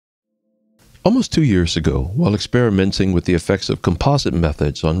Almost 2 years ago, while experimenting with the effects of composite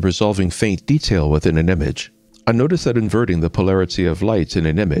methods on resolving faint detail within an image, I noticed that inverting the polarity of light in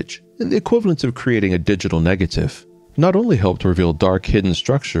an image, the equivalent of creating a digital negative, not only helped reveal dark hidden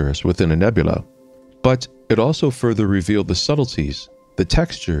structures within a nebula, but it also further revealed the subtleties, the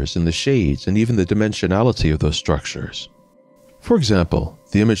textures and the shades, and even the dimensionality of those structures. For example,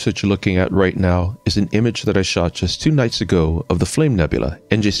 the image that you're looking at right now is an image that I shot just 2 nights ago of the Flame Nebula,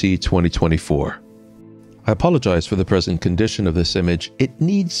 NGC 2024. I apologize for the present condition of this image. It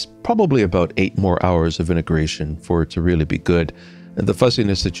needs probably about 8 more hours of integration for it to really be good. And the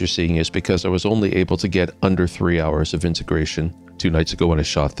fuzziness that you're seeing is because I was only able to get under 3 hours of integration 2 nights ago when I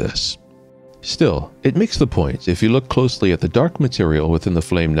shot this. Still, it makes the point. If you look closely at the dark material within the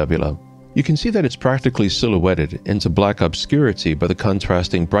Flame Nebula, you can see that it's practically silhouetted into black obscurity by the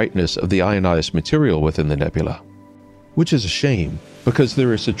contrasting brightness of the ionized material within the nebula. Which is a shame, because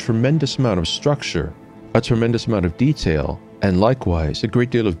there is a tremendous amount of structure, a tremendous amount of detail, and likewise a great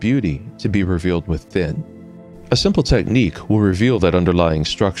deal of beauty to be revealed within. A simple technique will reveal that underlying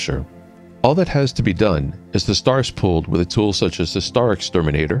structure. All that has to be done is the stars pulled with a tool such as the Star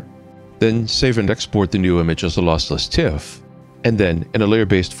Exterminator, then save and export the new image as a lossless TIFF, and then, in a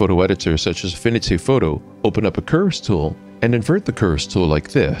layer-based photo editor such as Affinity Photo, open up a curves tool and invert the curves tool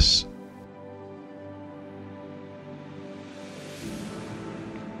like this.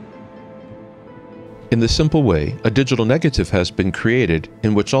 In this simple way, a digital negative has been created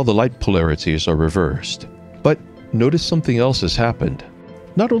in which all the light polarities are reversed. But notice something else has happened.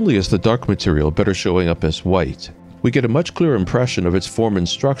 Not only is the dark material better showing up as white, we get a much clearer impression of its form and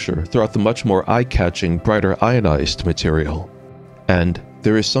structure throughout the much more eye-catching, brighter ionized material. And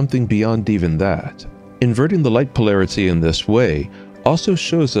there is something beyond even that. Inverting the light polarity in this way also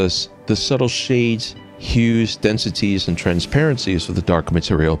shows us the subtle shades, hues, densities, and transparencies of the dark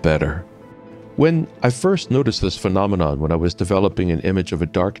material better. When I first noticed this phenomenon when I was developing an image of a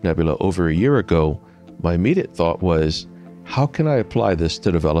dark nebula over a year ago, my immediate thought was, how can I apply this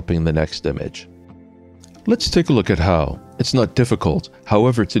to developing the next image? Let's take a look at how. It's not difficult.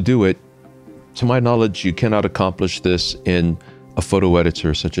 However, to do it, to my knowledge, you cannot accomplish this in a photo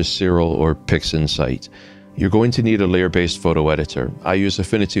editor such as Cyril or PixInsight. You're going to need a layer-based photo editor. I use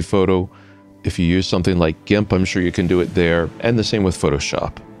Affinity Photo. If you use something like GIMP, I'm sure you can do it there, and the same with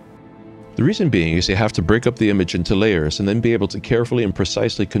Photoshop. The reason being is you have to break up the image into layers and then be able to carefully and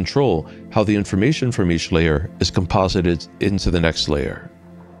precisely control how the information from each layer is composited into the next layer.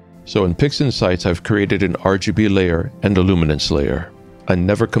 So in PixInsight, I've created an RGB layer and a luminance layer. I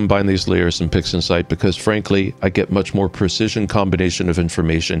never combine these layers in PixInsight because frankly, I get much more precision combination of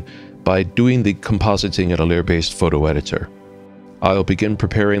information by doing the compositing in a layer-based photo editor. I'll begin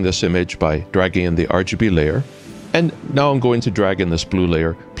preparing this image by dragging in the RGB layer, and now I'm going to drag in this blue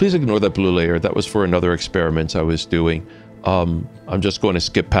layer. Please ignore that blue layer, that was for another experiment I was doing. I'm just going to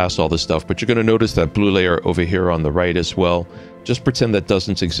skip past all this stuff, but you're going to notice that blue layer over here on the right as well. Just pretend that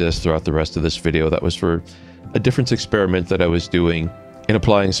doesn't exist throughout the rest of this video. That was for a different experiment that I was doing in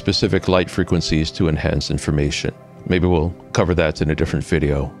applying specific light frequencies to enhance information. Maybe we'll cover that in a different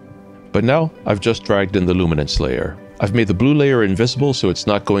video. But now I've just dragged in the luminance layer. I've made the blue layer invisible so it's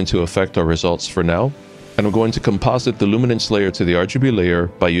not going to affect our results for now. And I'm going to composite the luminance layer to the RGB layer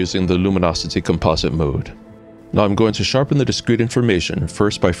by using the luminosity composite mode. Now I'm going to sharpen the discrete information,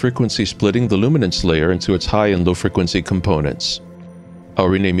 first by frequency splitting the luminance layer into its high and low frequency components. I'll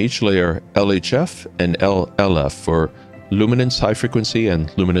rename each layer LHF and LLF for luminance high frequency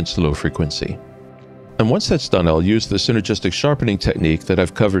and luminance low frequency. And once that's done, I'll use the synergistic sharpening technique that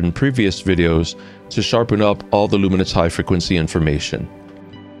I've covered in previous videos to sharpen up all the luminance high frequency information.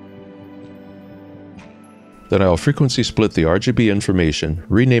 Then I'll frequency split the RGB information,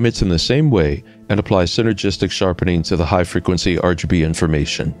 rename it in the same way, and apply synergistic sharpening to the high frequency RGB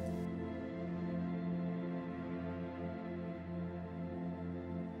information.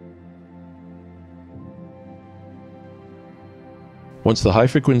 Once the high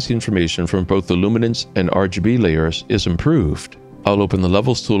frequency information from both the luminance and RGB layers is improved, I'll open the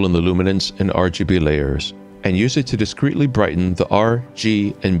Levels tool in the luminance and RGB layers and use it to discretely brighten the R,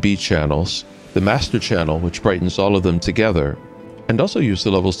 G, and B channels, the master channel which brightens all of them together, and also use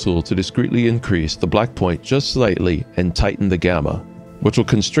the Levels tool to discretely increase the black point just slightly and tighten the gamma, which will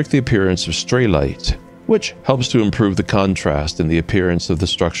constrict the appearance of stray light, which helps to improve the contrast and the appearance of the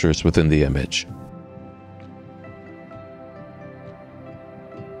structures within the image.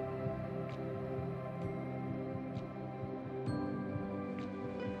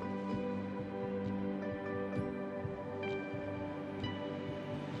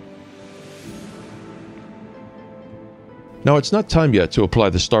 Now it's not time yet to apply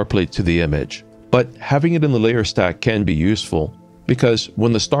the star plate to the image, but having it in the layer stack can be useful because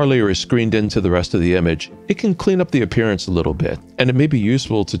when the star layer is screened into the rest of the image, it can clean up the appearance a little bit, and it may be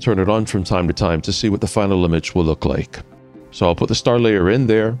useful to turn it on from time to time to see what the final image will look like. So I'll put the star layer in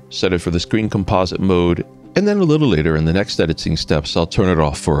there, set it for the screen composite mode, and then a little later in the next editing steps, I'll turn it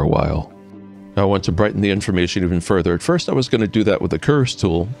off for a while. Now I want to brighten the information even further. At first I was going to do that with the curves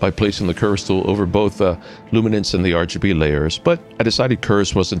tool by placing the curves tool over both the luminance and the RGB layers, but I decided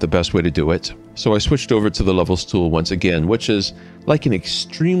curves wasn't the best way to do it. So I switched over to the levels tool once again, which is like an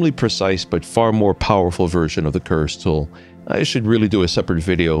extremely precise but far more powerful version of the curves tool. I should really do a separate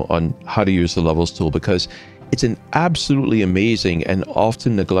video on how to use the levels tool because it's an absolutely amazing and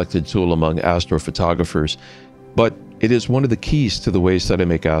often neglected tool among astrophotographers, but it is one of the keys to the ways that I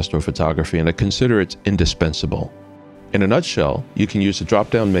make astrophotography, and I consider it indispensable. In a nutshell, you can use the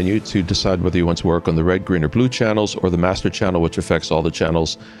drop-down menu to decide whether you want to work on the red, green, or blue channels, or the master channel, which affects all the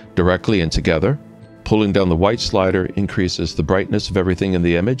channels directly and together. Pulling down the white slider increases the brightness of everything in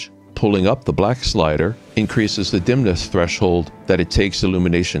the image. Pulling up the black slider increases the dimness threshold that it takes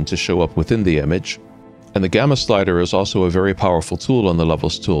illumination to show up within the image. And the gamma slider is also a very powerful tool on the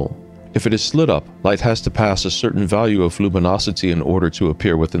levels tool. If it is slid up, light has to pass a certain value of luminosity in order to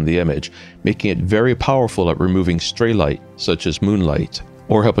appear within the image, making it very powerful at removing stray light, such as moonlight,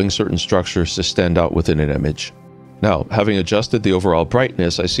 or helping certain structures to stand out within an image. Now, having adjusted the overall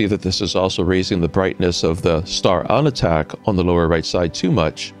brightness, I see that this is also raising the brightness of the star on attack on the lower right side too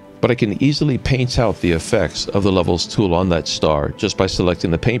much, but I can easily paint out the effects of the levels tool on that star just by selecting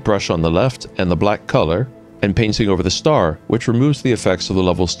the paintbrush on the left and the black color, and painting over the star, which removes the effects of the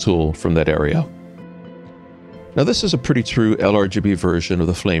levels tool from that area. Now this is a pretty true LRGB version of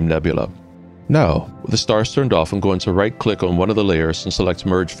the Flame Nebula. Now, with the stars turned off, I'm going to right-click on one of the layers and select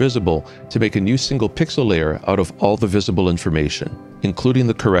Merge Visible to make a new single pixel layer out of all the visible information, including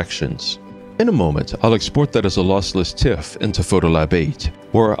the corrections. In a moment, I'll export that as a lossless TIFF into Photolab 8,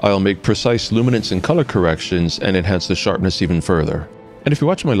 where I'll make precise luminance and color corrections and enhance the sharpness even further. And if you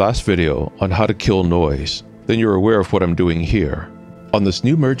watch my last video on how to kill noise, then you're aware of what I'm doing here. On this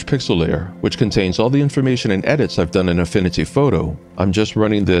new merge pixel layer, which contains all the information and edits I've done in Affinity Photo, I'm just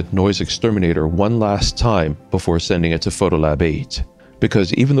running the noise exterminator one last time before sending it to Photolab 8.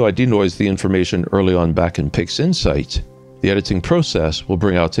 Because even though I denoise the information early on back in PixInsight, the editing process will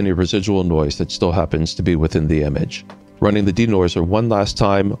bring out any residual noise that still happens to be within the image. Running the denoiser one last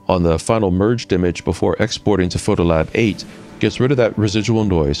time on the final merged image before exporting to Photolab 8 gets rid of that residual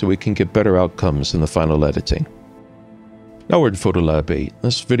noise so we can get better outcomes in the final editing. Now we're in Photolab 8.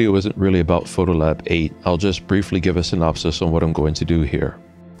 This video isn't really about Photolab 8. I'll just briefly give a synopsis on what I'm going to do here.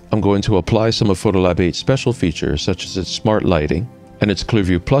 I'm going to apply some of Photolab 8's special features such as its smart lighting and its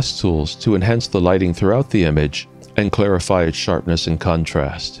Clearview Plus tools to enhance the lighting throughout the image and clarify its sharpness and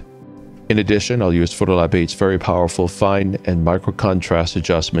contrast. In addition, I'll use Photolab 8's very powerful fine and micro contrast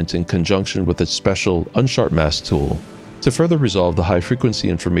adjustment in conjunction with its special unsharp mask tool to further resolve the high-frequency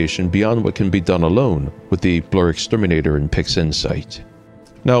information beyond what can be done alone with the Blur Exterminator in PixInsight.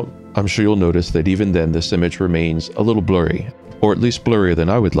 Now, I'm sure you'll notice that even then this image remains a little blurry, or at least blurrier than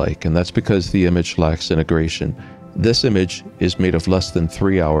I would like, and that's because the image lacks integration. This image is made of less than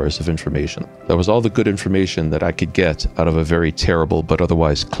 3 hours of information. That was all the good information that I could get out of a very terrible but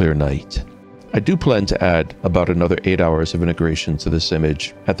otherwise clear night. I do plan to add about another 8 hours of integration to this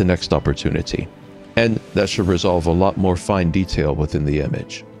image at the next opportunity. And that should resolve a lot more fine detail within the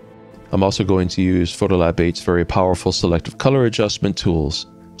image. I'm also going to use Photolab 8's very powerful selective color adjustment tools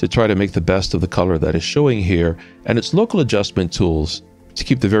to try to make the best of the color that is showing here, and its local adjustment tools to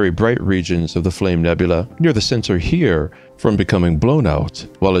keep the very bright regions of the Flame Nebula near the center here from becoming blown out,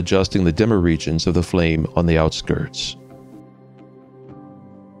 while adjusting the dimmer regions of the flame on the outskirts.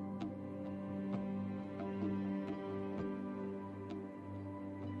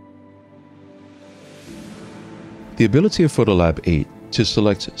 The ability of Photolab 8 to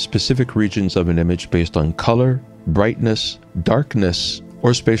select specific regions of an image based on color, brightness, darkness,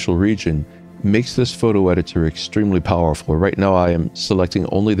 or spatial region makes this photo editor extremely powerful. Right now I am selecting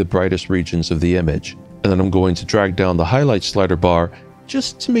only the brightest regions of the image, and then I'm going to drag down the highlight slider bar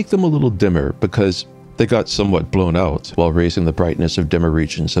just to make them a little dimmer because they got somewhat blown out while raising the brightness of dimmer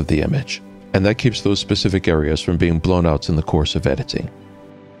regions of the image. And that keeps those specific areas from being blown out in the course of editing.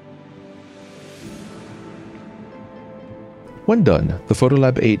 When done, the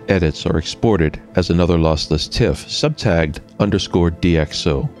Photolab 8 edits are exported as another lossless TIFF subtagged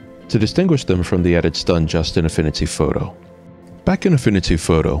 _DXO to distinguish them from the edits done just in Affinity Photo. Back in Affinity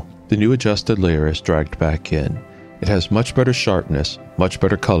Photo, the new adjusted layer is dragged back in. It has much better sharpness, much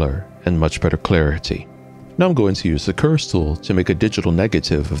better color, and much better clarity. Now I'm going to use the curves tool to make a digital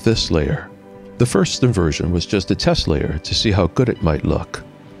negative of this layer. The first inversion was just a test layer to see how good it might look,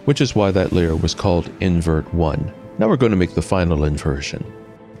 which is why that layer was called Invert 1. Now we're going to make the final inversion.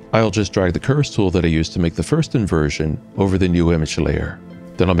 I'll just drag the curves tool that I used to make the first inversion over the new image layer.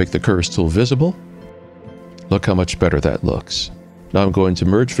 Then I'll make the curves tool visible. Look how much better that looks. Now I'm going to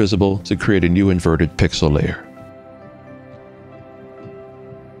merge visible to create a new inverted pixel layer.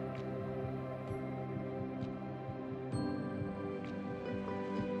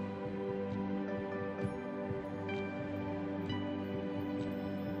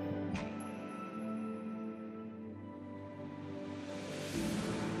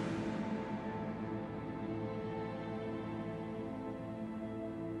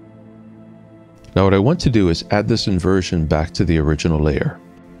 Now what I want to do is add this inversion back to the original layer.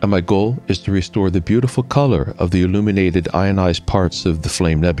 And my goal is to restore the beautiful color of the illuminated ionized parts of the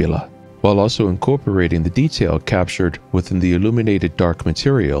flame nebula, while also incorporating the detail captured within the illuminated dark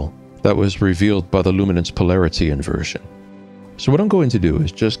material that was revealed by the luminance polarity inversion. So what I'm going to do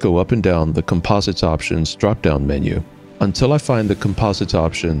is just go up and down the Composites options drop-down menu until I find the composite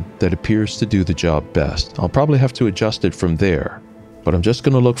option that appears to do the job best. I'll probably have to adjust it from there, but I'm just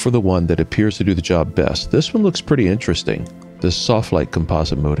going to look for the one that appears to do the job best. This one looks pretty interesting. This soft light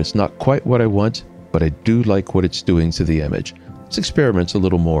composite mode. It's not quite what I want, but I do like what it's doing to the image. Let's experiment a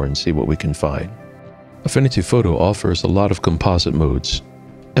little more and see what we can find. Affinity Photo offers a lot of composite modes,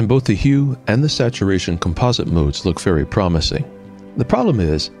 and both the hue and the saturation composite modes look very promising. The problem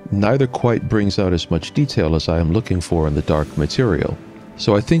is, neither quite brings out as much detail as I am looking for in the dark material.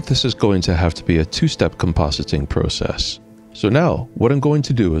 So I think this is going to have to be a two-step compositing process. So now, what I'm going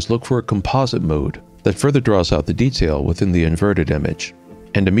to do is look for a composite mode that further draws out the detail within the inverted image.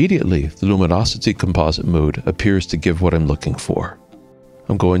 And immediately, the luminosity composite mode appears to give what I'm looking for.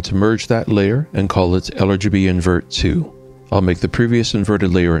 I'm going to merge that layer and call it LRGB Invert 2. I'll make the previous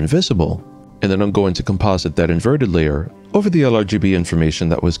inverted layer invisible, and then I'm going to composite that inverted layer over the LRGB information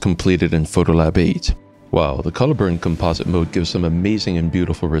that was completed in Photolab 8. Wow, the color burn composite mode gives some amazing and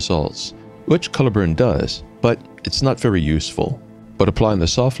beautiful results, which color burn does, but it's not very useful. But applying the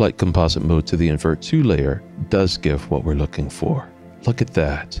soft light composite mode to the Invert 2 layer does give what we're looking for. Look at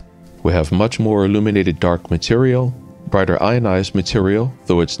that. We have much more illuminated dark material, brighter ionized material,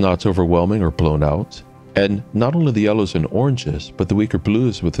 though it's not overwhelming or blown out. And not only the yellows and oranges, but the weaker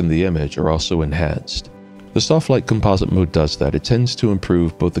blues within the image are also enhanced. The soft light composite mode does that. It tends to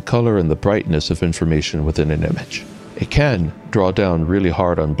improve both the color and the brightness of information within an image. It can draw down really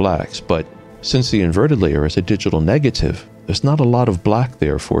hard on blacks, but since the inverted layer is a digital negative, there's not a lot of black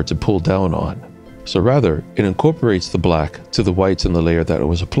there for it to pull down on. So rather, it incorporates the black to the whites in the layer that it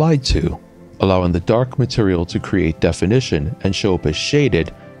was applied to, allowing the dark material to create definition and show up as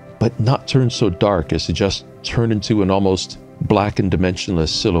shaded, but not turn so dark as to just turn into an almost black and dimensionless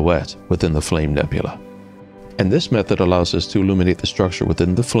silhouette within the flame nebula. And this method allows us to illuminate the structure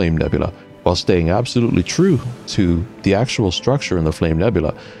within the flame nebula while staying absolutely true to the actual structure in the flame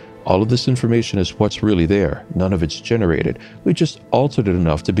nebula. All of this information is what's really there. None of it's generated. We just altered it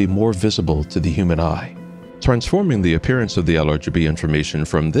enough to be more visible to the human eye, transforming the appearance of the LRGB information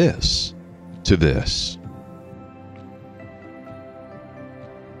from this to this.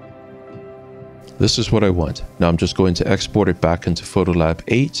 This is what I want. Now I'm just going to export it back into Photolab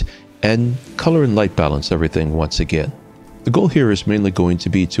 8 and color and light balance everything once again. The goal here is mainly going to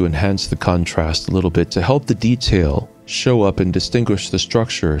be to enhance the contrast a little bit to help the detail show up and distinguish the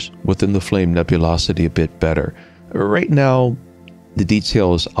structures within the flame nebulosity a bit better. Right now, the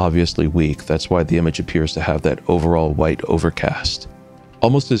detail is obviously weak. That's why the image appears to have that overall white overcast,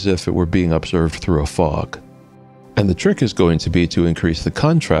 almost as if it were being observed through a fog. And the trick is going to be to increase the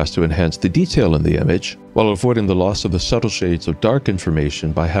contrast to enhance the detail in the image, while avoiding the loss of the subtle shades of dark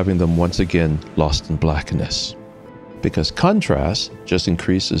information by having them once again lost in blackness. Because contrast just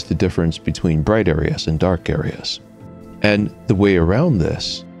increases the difference between bright areas and dark areas. And the way around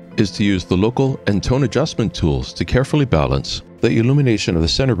this is to use the local and tone adjustment tools to carefully balance the illumination of the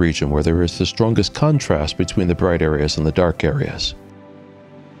center region where there is the strongest contrast between the bright areas and the dark areas.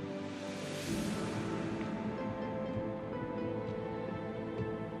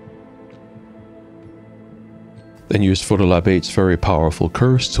 Then use Photolab 8's very powerful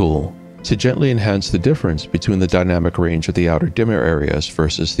curves tool to gently enhance the difference between the dynamic range of the outer dimmer areas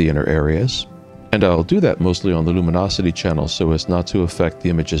versus the inner areas. And I'll do that mostly on the luminosity channel so as not to affect the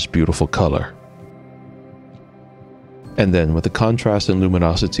image's beautiful color. And then with the contrast and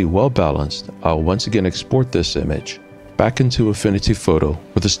luminosity well balanced, I'll once again export this image back into Affinity Photo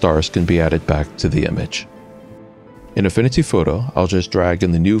where the stars can be added back to the image. In Affinity Photo, I'll just drag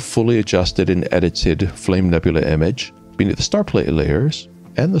in the new fully adjusted and edited Flame Nebula image beneath the star plate layers,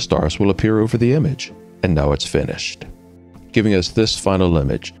 and the stars will appear over the image. And now it's finished, giving us this final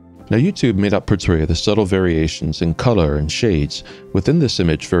image. Now YouTube may not portray the subtle variations in color and shades within this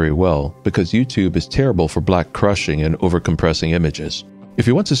image very well because YouTube is terrible for black crushing and overcompressing images. If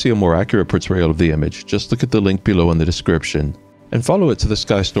you want to see a more accurate portrayal of the image, just look at the link below in the description and follow it to the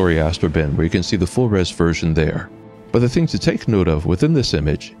Sky Story Astrobin where you can see the full res version there. But the thing to take note of within this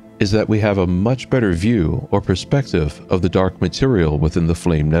image is that we have a much better view or perspective of the dark material within the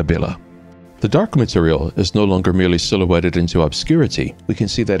Flame Nebula. The dark material is no longer merely silhouetted into obscurity. We can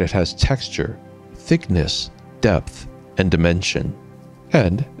see that it has texture, thickness, depth, and dimension.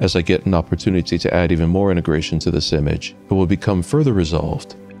 And as I get an opportunity to add even more integration to this image, it will become further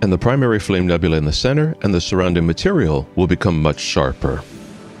resolved, and the primary Flame Nebula in the center and the surrounding material will become much sharper.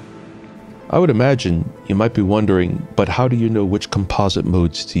 I would imagine you might be wondering, but how do you know which composite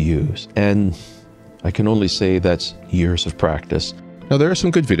modes to use? And I can only say that's years of practice. Now there are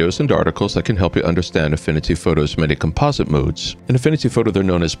some good videos and articles that can help you understand Affinity Photo's many composite modes. In Affinity Photo they're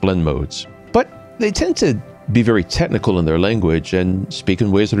known as blend modes, but they tend to be very technical in their language and speak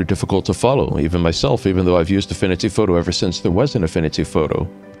in ways that are difficult to follow, even myself, even though I've used Affinity Photo ever since there was an Affinity Photo.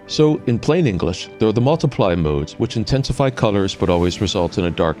 So in plain English, there are the multiply modes, which intensify colors but always result in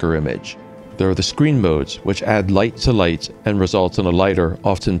a darker image. There are the screen modes, which add light to light and result in a lighter,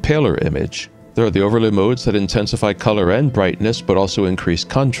 often paler image. There are the overlay modes that intensify color and brightness but also increase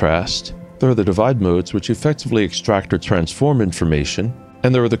contrast. There are the divide modes, which effectively extract or transform information.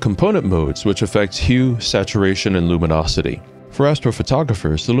 And there are the component modes, which affect hue, saturation, and luminosity. For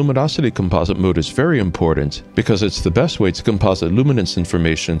astrophotographers, the luminosity composite mode is very important because it's the best way to composite luminance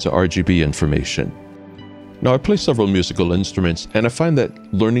information to RGB information. Now I play several musical instruments, and I find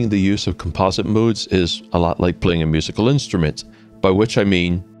that learning the use of composite modes is a lot like playing a musical instrument, by which I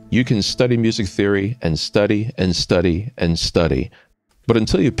mean you can study music theory and study and study and study, but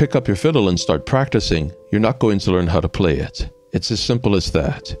until you pick up your fiddle and start practicing, you're not going to learn how to play it. It's as simple as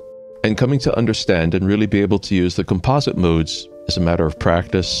that. And coming to understand and really be able to use the composite modes is a matter of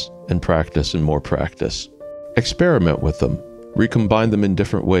practice and practice and more practice. Experiment with them, recombine them in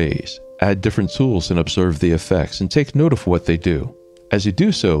different ways, add different tools and observe the effects, and take note of what they do. As you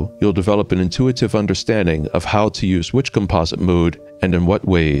do so, you'll develop an intuitive understanding of how to use which composite mode and in what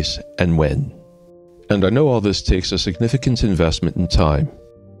ways and when. And I know all this takes a significant investment in time,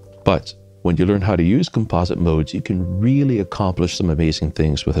 but when you learn how to use composite modes, you can really accomplish some amazing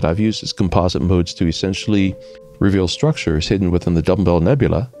things with it. I've used these composite modes to essentially reveal structures hidden within the Dumbbell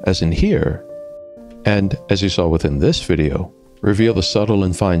Nebula, as in here, and as you saw within this video, reveal the subtle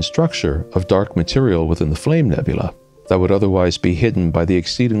and fine structure of dark material within the Flame Nebula that would otherwise be hidden by the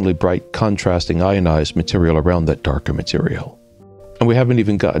exceedingly bright contrasting ionized material around that darker material. And we haven't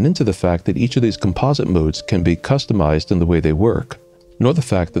even gotten into the fact that each of these composite modes can be customized in the way they work, nor the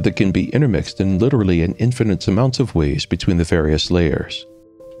fact that they can be intermixed in literally an infinite amount of ways between the various layers,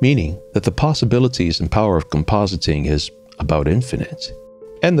 meaning that the possibilities and power of compositing is about infinite.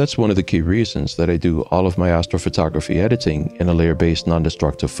 And that's one of the key reasons that I do all of my astrophotography editing in a layer-based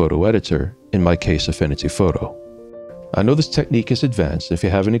non-destructive photo editor, in my case Affinity Photo. I know this technique is advanced. If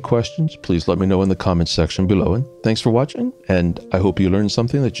you have any questions, please let me know in the comments section below. And thanks for watching, and I hope you learned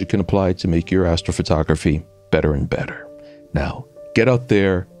something that you can apply to make your astrophotography better and better. Now, get out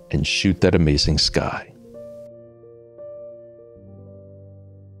there and shoot that amazing sky.